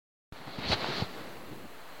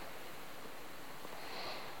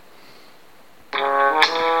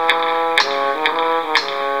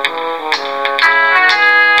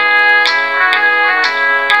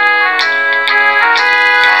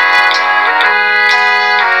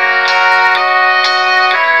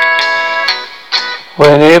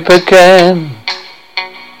When it began,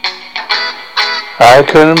 I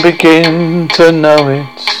couldn't begin to know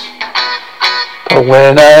it, but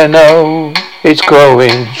when I know it's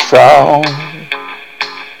growing strong.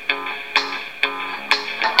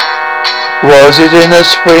 Was it in the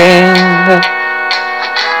spring,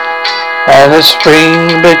 and the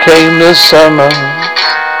spring became the summer?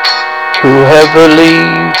 Whoever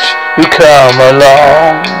believed you'd come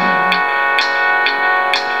along?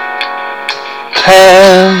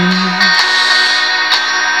 Hands,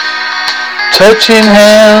 touching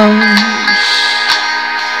hands,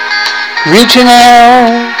 reaching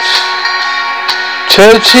out,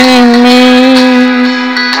 touching me,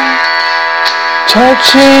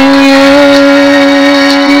 touching you.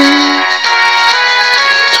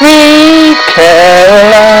 Sweet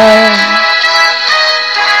Caroline,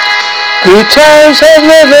 good times have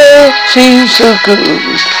never seemed so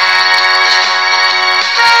good.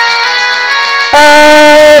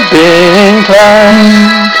 I've been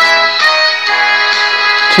inclined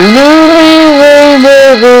to believe they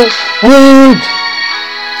never would,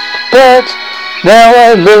 but now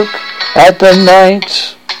I look at the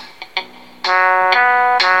night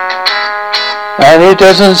and it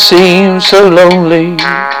doesn't seem so lonely.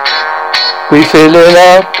 We fill it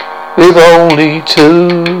up with only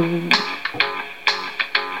two,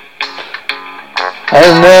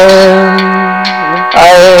 and then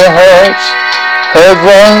our hearts have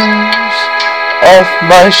runs off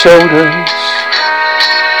my shoulders.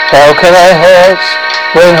 How can I hurt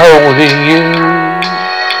when holding you?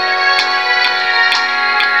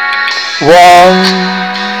 One,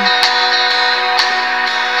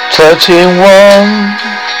 touching one,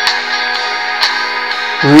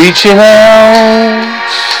 reaching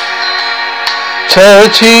out,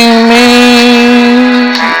 touching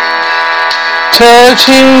me,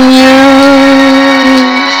 touching you.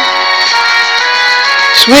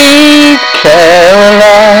 Sweet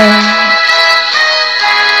Caroline,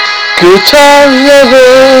 good times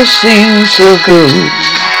never seem so good.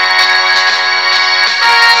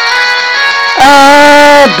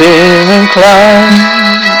 I've been inclined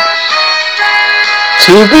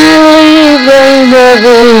to believe they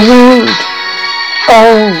never would.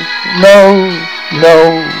 Oh, no,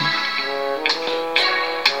 no.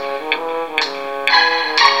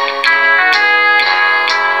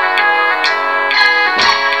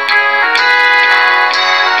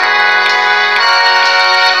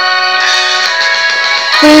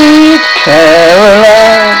 Sweet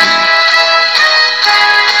Caroline,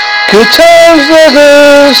 good times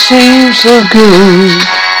never seem so good.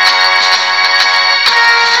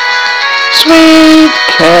 Sweet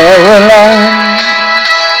Caroline,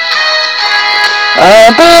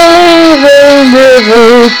 I believe they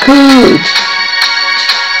never could.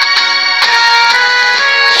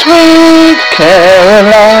 Sweet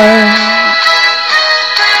Caroline,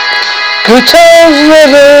 good times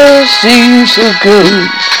never seem so good.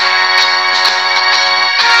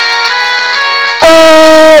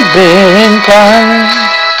 I've been inclined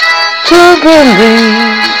to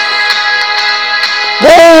believe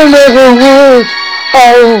they never would.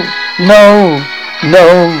 Oh, no, no.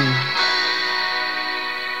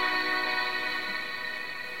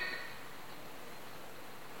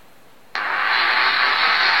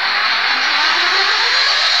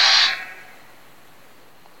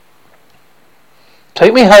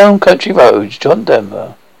 Take Me Home, Country Roads, John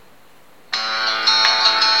Denver.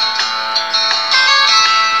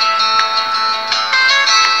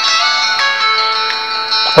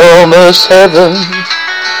 Almost heaven,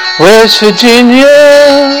 West Virginia,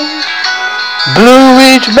 Blue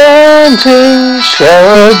Ridge Mountains,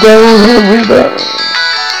 Shenandoah River.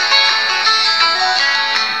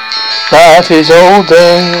 Life is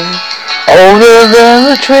older, older than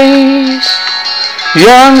the trees,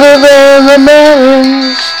 younger than the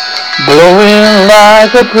mountains, blowing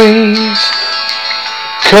like a breeze.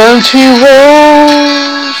 Country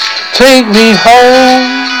roads, take me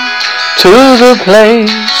home to the place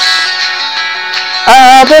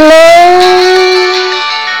I belong,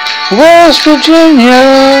 West Virginia.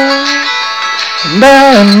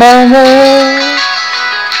 My mama,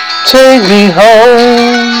 take me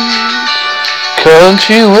home,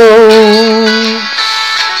 country roads.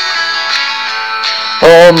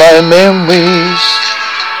 All my memories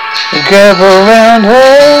gather around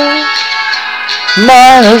her,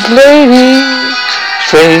 miner's lady,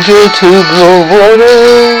 stranger to blue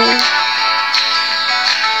water.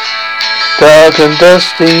 Dark and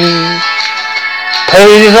dusty,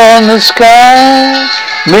 painted on the sky,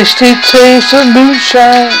 misty taste of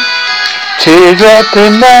moonshine, teardrop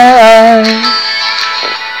in my eye.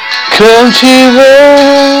 Country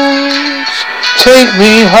roads, Take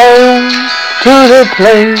me home to the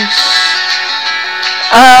place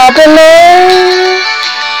I belong,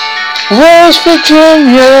 West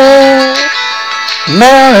Virginia,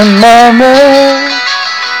 Mountain Mama.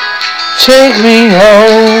 Take me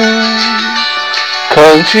home,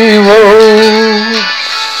 country roads.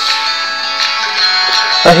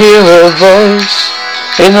 I hear her voice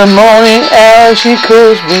in the morning as she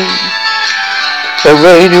calls me. The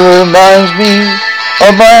radio reminds me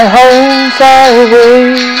of my home far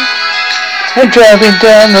away. And driving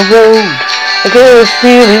down the road, I get a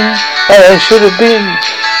feeling that I should have been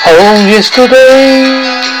home yesterday.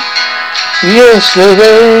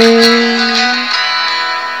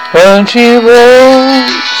 Country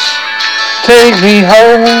roads, take me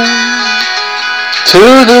home to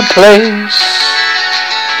the place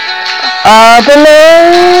I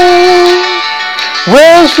belong,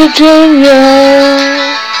 West Virginia.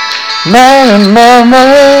 Mountain Mama,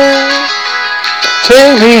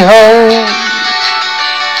 take me home,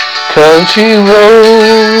 country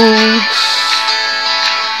roads,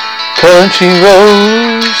 take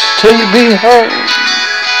me home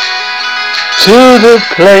to the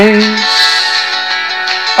place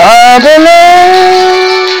I belong,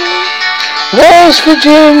 West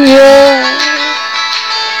Virginia.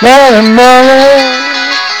 Mountain Mama,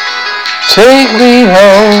 take me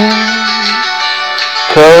home,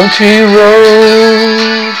 country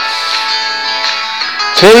roads,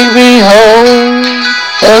 take me home,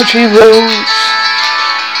 country roads,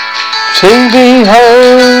 take me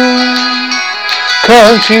home,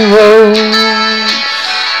 country roads.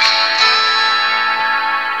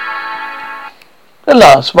 The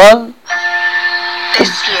last one.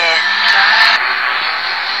 This year.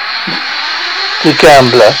 The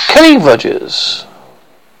Gambler, Kenny Rogers.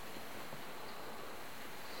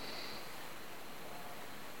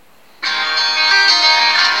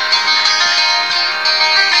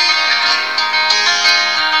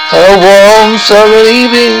 A warm summer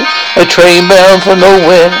evening, a train bound for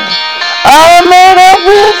nowhere. I met up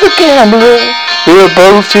with the gambler, we were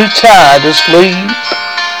both too tired to sleep.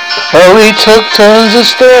 Oh, we took turns of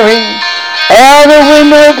staring out the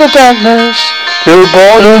window of the darkness, till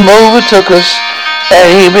boredom overtook us,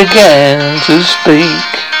 and he began to speak.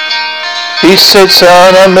 He said,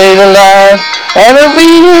 son, I made a life out of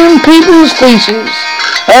reading people's faces,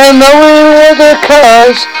 and knowing what their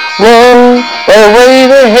cars were, by the way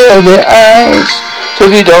they held their eyes. So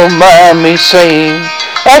if you don't mind me saying,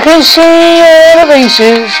 I can see out of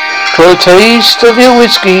aces, for a taste of your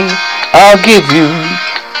whiskey, I'll give you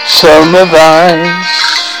some advice.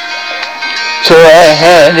 So I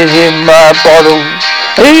handed him my bottle,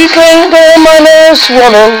 and he drank down my last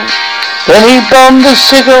swallow. Then he bummed a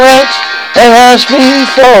cigarette and asked me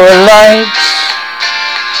for a light.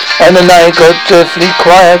 And the night got deathly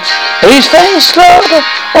quiet, and his face lost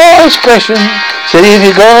all expression. Said, if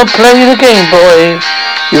you're gonna play the game, boy,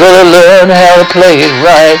 you gotta learn how to play it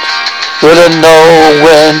right. You gotta know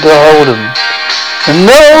when to hold 'em, and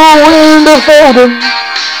know when to fold 'em,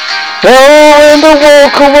 know when to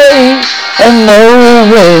walk away, and know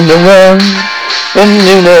when to run. When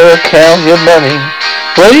you never count your money,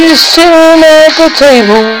 when you're sitting at the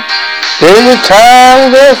table, there's a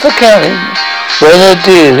time there for counting when the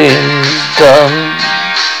dealing's done.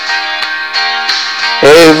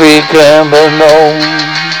 Every gambler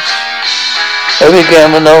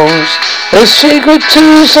knows the secret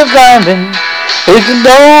to surviving is to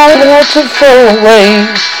know what to throw away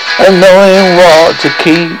and knowing what to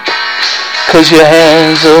keep. 'Cause your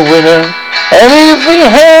hand's a winner and every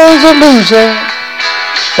hand's a loser.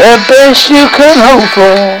 The best you can hope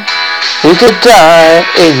for is to die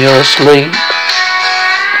in your sleep.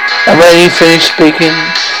 And when he finished speaking,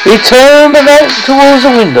 he turned back towards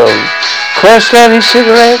the window, crushed out his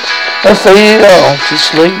cigarette, and faded off to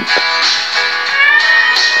sleep.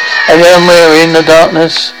 And then we're in the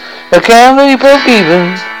darkness, the gambler broke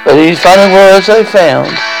even, but these final words I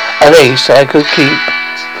found, an ace I could keep.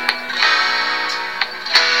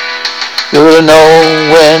 You gotta know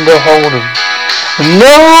when to hold 'em,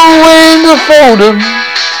 know when to fold 'em,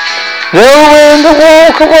 know when to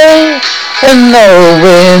walk away, and know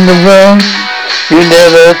when to run. You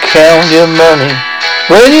never count your money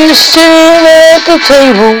when you're sitting at the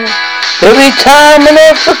table. There'll be time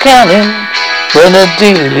enough for counting when the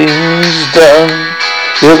dealing's done.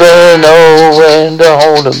 You better know when to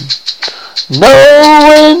hold 'em, know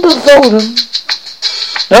when to fold 'em,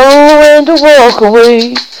 know when to walk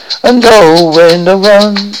away, and know when to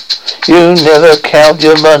run. You never count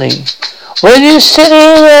your money when you're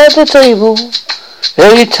sitting at the table.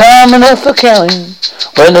 There'll be time enough for counting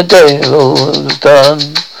when the deal's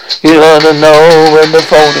done. You gotta know when to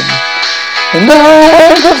fold 'em, and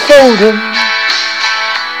nowhere to fold them.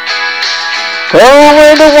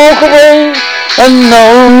 Nowhere to walk away, and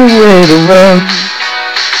nowhere to run.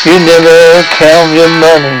 You never count your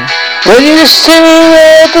money when you're sitting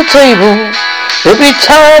at the table. There'll be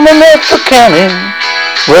time enough for counting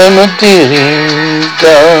when the dealing's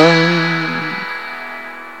done.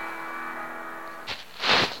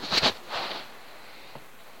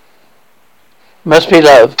 Must be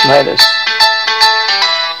love, Midas.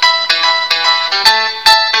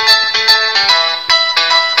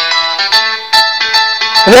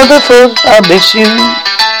 Another thought, I miss you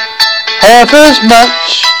half as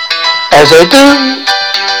much as I do.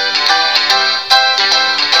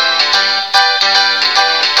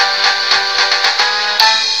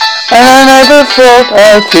 And I never thought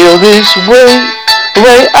I'd feel this way, the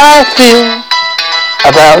way I feel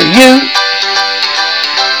about you.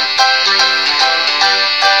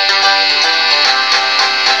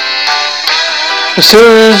 As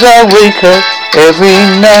soon as I wake up every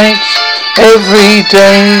night, every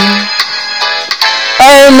day,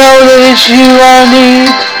 I know that it's you I need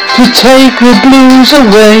to take the blues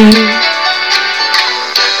away.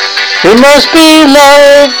 It must be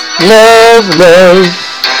love, love, love.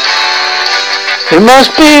 It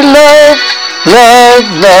must be love, love,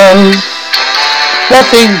 love.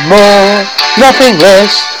 Nothing more, nothing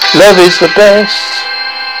less. Love is the best.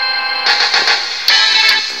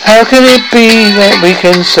 How can it be that we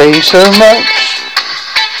can say so much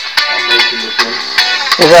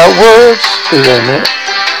without words, isn't it?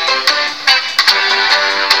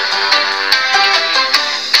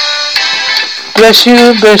 Bless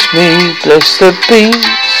you, bless me, bless the bees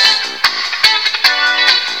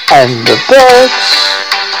and the birds.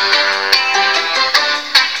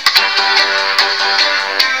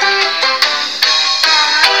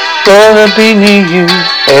 Gonna be near you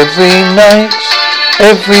every night,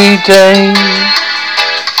 every day.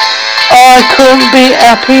 I couldn't be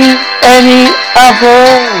happy any other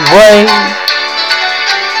way.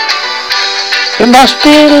 It must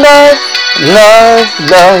be love, love,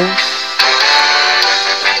 love.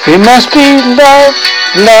 It must be love,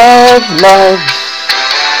 love, love.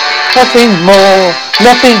 Nothing more,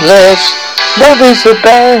 nothing less. Love is the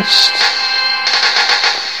best.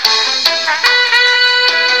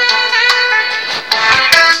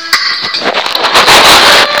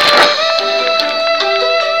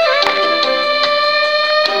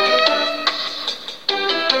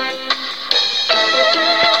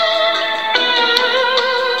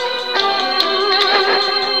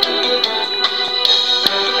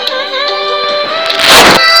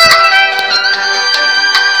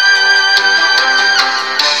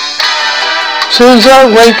 Soon as I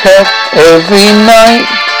wake up every night,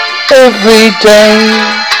 every day,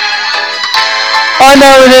 I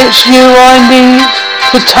know that it's you I need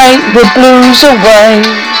to take the blues away.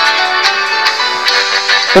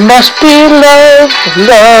 It must be love,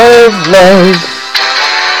 love, love.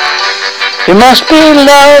 It must be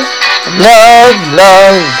love, love,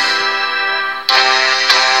 love.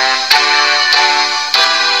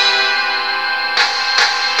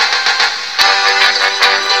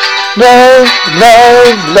 Love,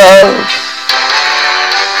 love, love.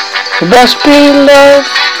 It must be love,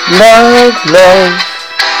 love, love.